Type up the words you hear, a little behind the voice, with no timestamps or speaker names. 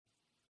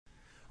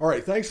All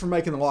right, thanks for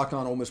making the Locked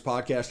On Ole Miss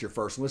podcast your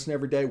first listen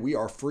every day. We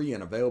are free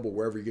and available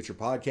wherever you get your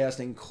podcast,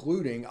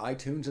 including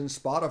iTunes and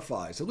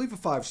Spotify. So leave a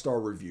 5-star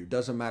review.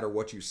 Doesn't matter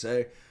what you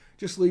say.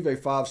 Just leave a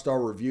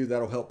 5-star review.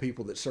 That'll help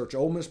people that search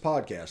Ole Miss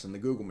podcast in the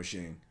Google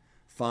machine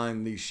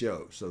find these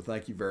shows. So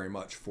thank you very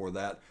much for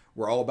that.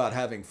 We're all about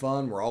having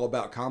fun. We're all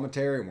about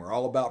commentary, and we're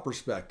all about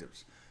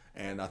perspectives.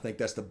 And I think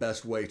that's the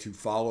best way to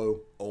follow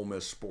Ole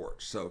Miss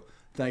sports. So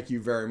thank you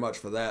very much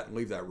for that.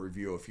 Leave that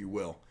review if you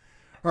will.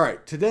 All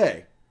right,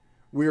 today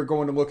we are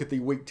going to look at the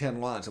Week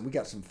 10 lines, and we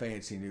got some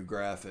fancy new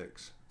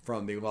graphics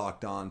from the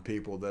Locked On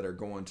people that are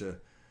going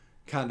to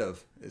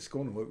it's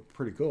going to look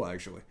pretty cool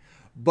actually.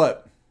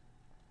 But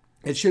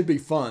it should be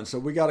fun. So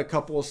we got a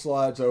couple of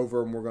slides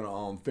over, and we're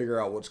going to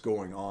figure out what's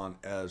going on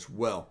as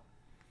well.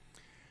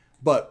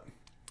 But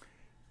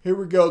here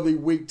we go, the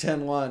Week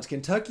 10 lines.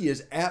 Kentucky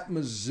is at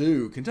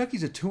Mizzou.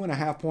 Kentucky's a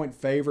 2.5-point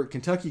favorite.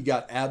 Kentucky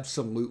got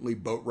absolutely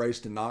boat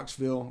raced in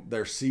Knoxville.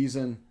 Their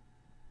season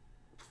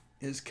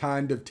is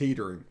kind of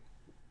teetering.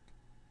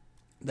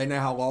 They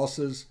now have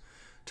losses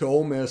to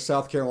Ole Miss,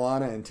 South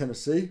Carolina, and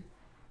Tennessee.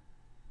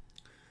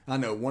 I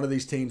know one of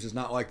these teams is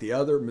not like the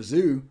other.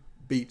 Mizzou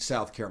beat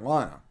South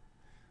Carolina.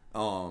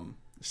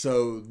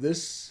 So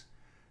this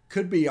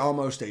could be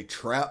almost a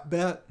trap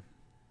bet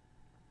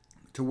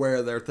to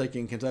where they're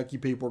thinking Kentucky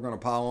people are going to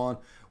pile on.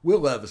 Will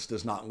Levis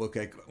does not look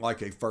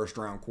like a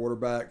first-round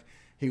quarterback.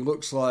 He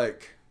looks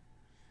like,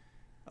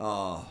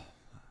 I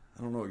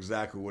don't know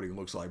exactly what he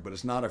looks like, but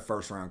it's not a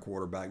first-round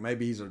quarterback.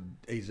 Maybe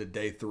he's a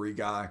day 3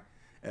 guy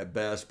at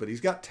best, but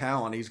he's got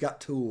talent, he's got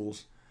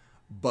tools,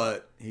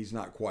 but he's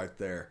not quite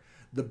there.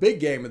 The big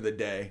game of the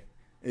day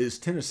is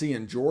Tennessee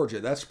and Georgia.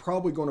 That's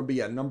probably going to be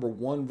a number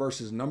 1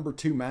 versus number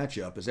 2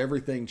 matchup as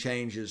everything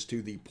changes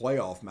to the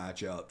playoff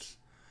matchups.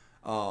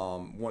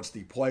 Once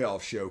the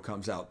playoff show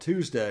comes out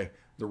Tuesday,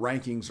 the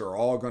rankings are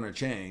all going to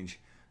change,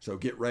 so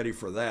get ready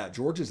for that.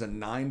 Georgia's a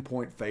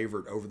 9-point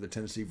favorite over the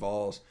Tennessee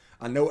Vols.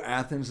 I know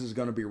Athens is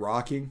going to be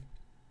rocking.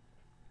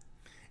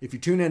 If you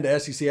tune into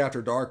SEC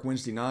After Dark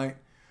Wednesday night,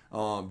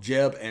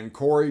 Jeb and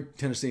Corey,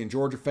 Tennessee and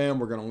Georgia fan,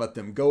 we're going to let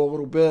them go a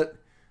little bit.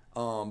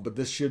 But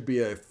this should be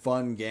a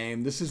fun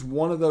game. This is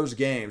one of those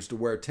games to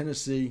where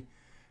Tennessee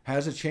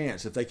has a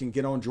chance, if they can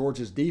get on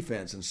Georgia's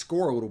defense and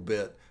score a little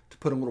bit, to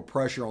put a little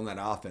pressure on that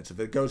offense. If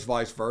it goes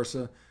vice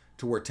versa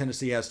to where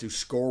Tennessee has to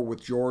score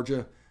with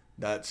Georgia,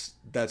 that's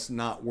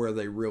not where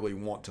they really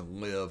want to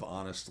live,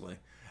 honestly.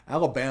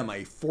 Alabama,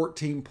 a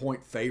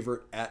 14-point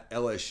favorite at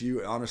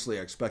LSU. Honestly,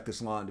 I expect this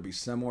line to be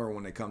similar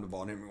when they come to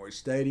Vaughn Hemingway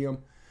Stadium.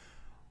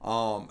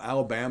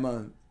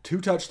 Alabama,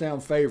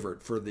 2-touchdown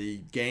favorite for the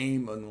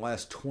game in the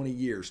last 20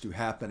 years to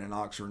happen in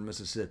Oxford,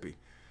 Mississippi.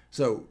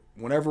 So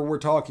whenever we're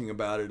talking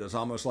about it, it's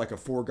almost like a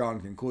foregone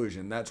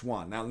conclusion. That's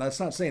one. Now, that's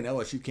not saying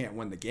LSU can't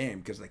win the game,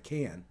 because they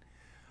can,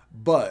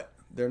 but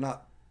they're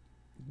not.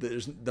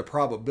 The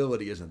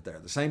probability isn't there.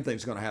 The same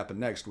thing's going to happen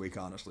next week,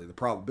 honestly. The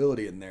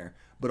probability isn't there,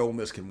 but Ole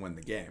Miss can win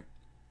the game.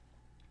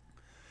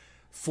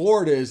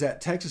 Florida is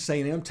at Texas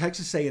A&M.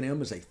 Texas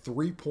A&M is a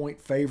 3-point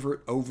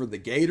favorite over the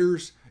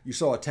Gators. You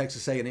saw a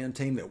Texas A&M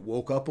team that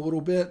woke up a little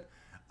bit.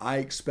 I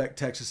expect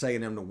Texas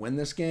A&M to win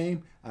this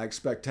game. I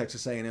expect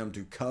Texas A&M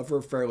to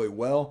cover fairly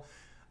well.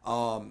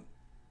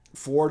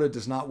 Florida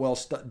does not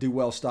do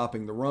well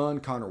stopping the run.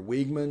 Connor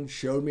Weigman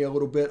showed me a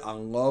little bit. I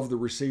love the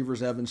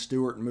receivers, Evan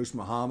Stewart and Moose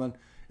Muhammad.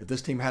 If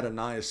this team had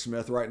Anaya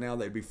Smith right now,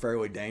 they'd be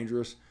fairly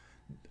dangerous.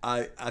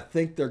 I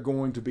think they're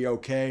going to be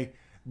okay.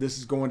 This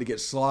is going to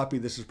get sloppy.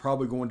 This is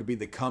probably going to be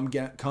the come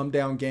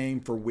down game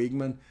for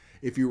Weigman.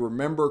 If you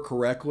remember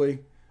correctly,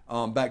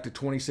 back to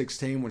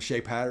 2016 when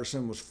Shea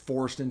Patterson was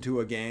forced into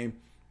a game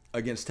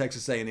against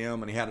Texas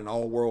A&M and he had an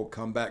all-world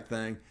comeback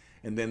thing,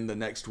 and then the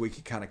next week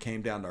he kind of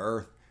came down to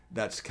earth.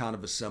 That's kind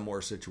of a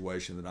similar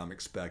situation that I'm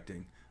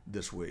expecting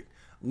this week.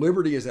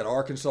 Liberty is at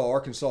Arkansas.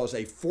 Arkansas is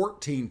a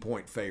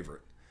 14-point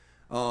favorite.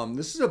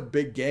 This is a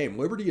big game.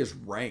 Liberty is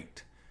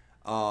ranked.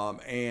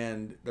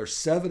 And they're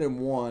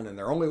 7-1, and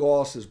their only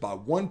loss is by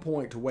 1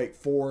 point to Wake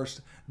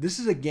Forest. This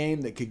is a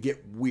game that could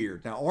get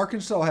weird. Now,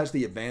 Arkansas has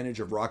the advantage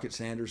of Rocket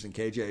Sanders and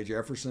KJ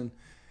Jefferson,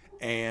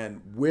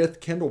 and with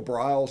Kendall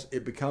Briles,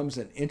 it becomes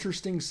an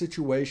interesting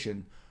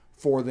situation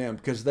for them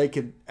because they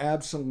can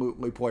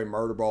absolutely play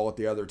murder ball at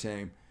the other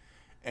team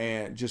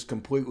and just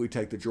completely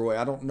take the joy.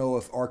 I don't know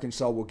if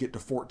Arkansas will get to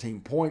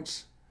 14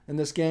 points in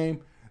this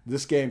game.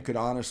 This game could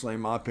honestly, in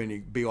my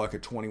opinion, be like a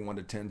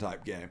 21-10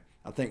 type game.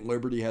 I think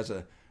Liberty has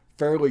a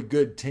fairly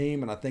good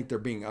team, and I think they're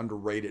being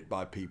underrated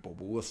by people.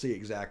 But we'll see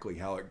exactly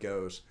how it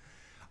goes.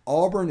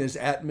 Auburn is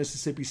at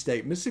Mississippi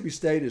State. Mississippi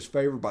State is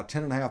favored by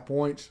 10.5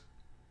 points.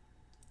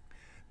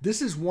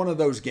 This is one of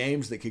those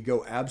games that could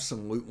go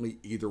absolutely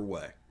either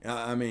way.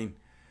 I mean,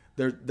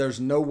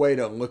 there's no way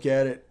to look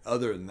at it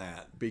other than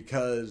that,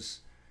 because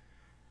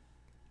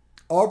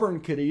Auburn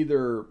could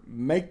either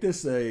make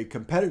this a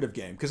competitive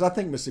game, because I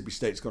think Mississippi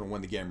State's going to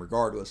win the game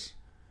regardless,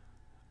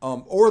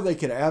 or they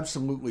could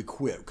absolutely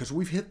quit, because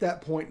we've hit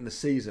that point in the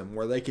season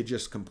where they could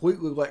just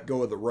completely let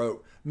go of the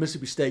rope.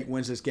 Mississippi State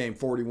wins this game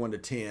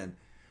 41-10.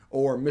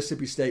 or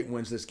Mississippi State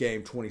wins this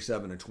game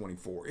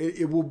 27-24.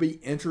 It will be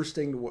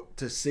interesting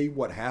to see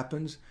what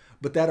happens,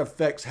 but that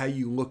affects how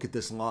you look at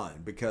this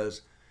line,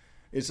 because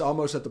it's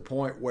almost at the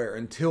point where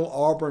until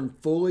Auburn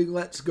fully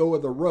lets go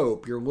of the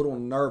rope, you're a little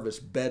nervous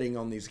betting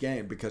on these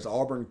games, because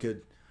Auburn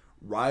could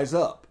rise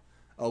up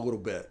a little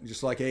bit,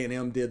 just like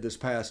A&M did this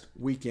past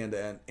weekend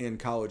in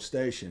College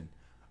Station.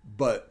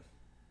 But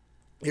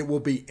it will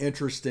be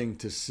interesting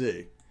to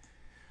see.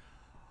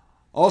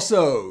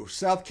 Also,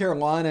 South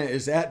Carolina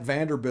is at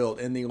Vanderbilt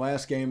in the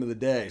last game of the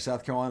day.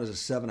 South Carolina is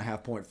a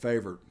 7.5-point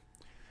favorite.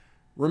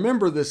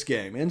 Remember this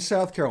game in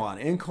South Carolina,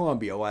 in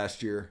Columbia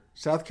last year.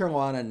 South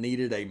Carolina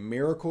needed a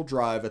miracle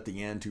drive at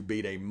the end to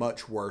beat a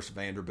much worse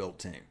Vanderbilt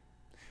team.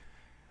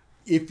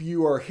 If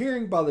you are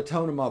hearing by the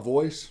tone of my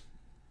voice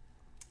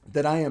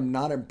that I am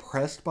not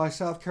impressed by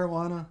South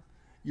Carolina,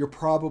 you're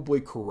probably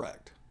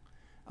correct.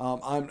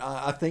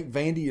 I think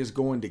Vandy is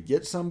going to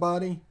get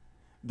somebody.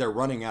 They're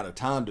running out of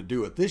time to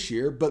do it this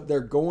year, but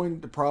they're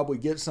going to probably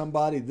get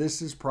somebody.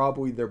 This is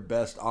probably their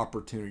best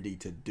opportunity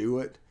to do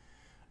it.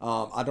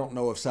 I don't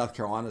know if South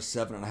Carolina's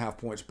 7.5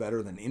 points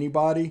better than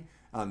anybody.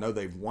 I know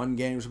they've won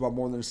games by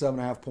more than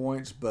 7.5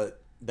 points,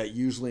 but that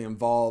usually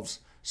involves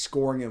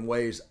scoring in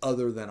ways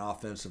other than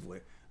offensively.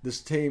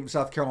 This team,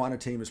 South Carolina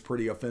team, is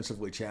pretty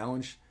offensively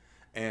challenged,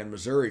 and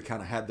Missouri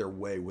kind of had their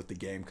way with the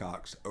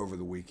Gamecocks over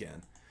the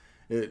weekend.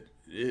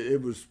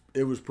 It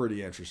was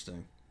pretty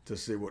interesting to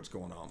see what's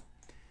going on.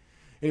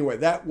 Anyway,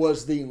 that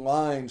was the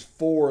lines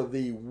for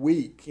the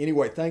week.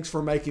 Anyway, thanks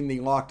for making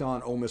the Locked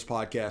On Ole Miss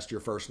podcast your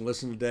first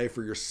listen today.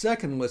 For your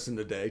second listen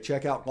today,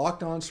 check out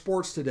Locked On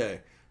Sports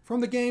Today.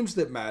 From the games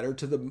that matter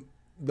to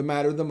the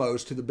matter the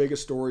most to the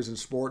biggest stories in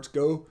sports,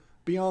 go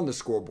beyond the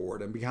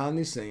scoreboard and behind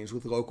the scenes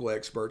with local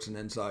experts and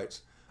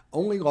insights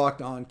only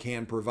Locked On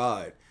can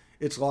provide.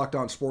 It's Locked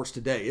On Sports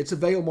Today. It's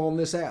available on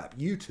this app,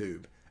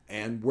 YouTube,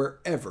 and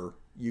wherever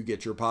you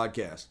get your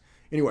podcast.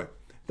 Anyway,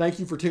 thank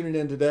you for tuning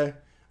in today.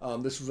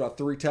 This was our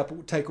 3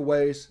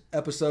 takeaways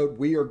episode.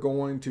 We are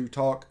going to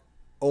talk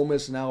Ole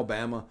Miss and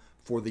Alabama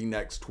for the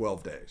next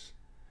 12 days.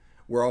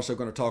 We're also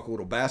going to talk a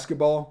little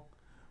basketball.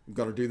 We're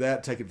going to do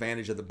that, take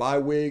advantage of the bye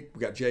week.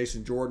 We got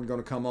Jason Jordan going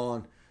to come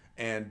on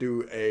and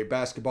do a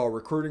basketball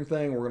recruiting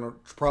thing. We're going to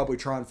probably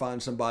try and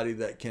find somebody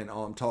that can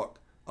talk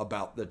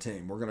about the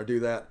team. We're going to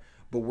do that,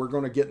 but we're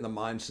going to get in the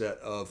mindset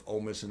of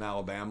Ole Miss and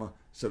Alabama.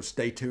 So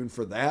stay tuned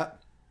for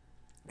that.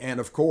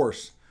 And of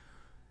course,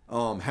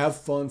 have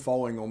fun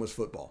following Ole Miss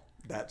football.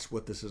 That's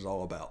what this is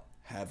all about,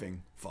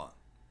 having fun.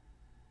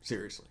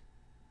 Seriously.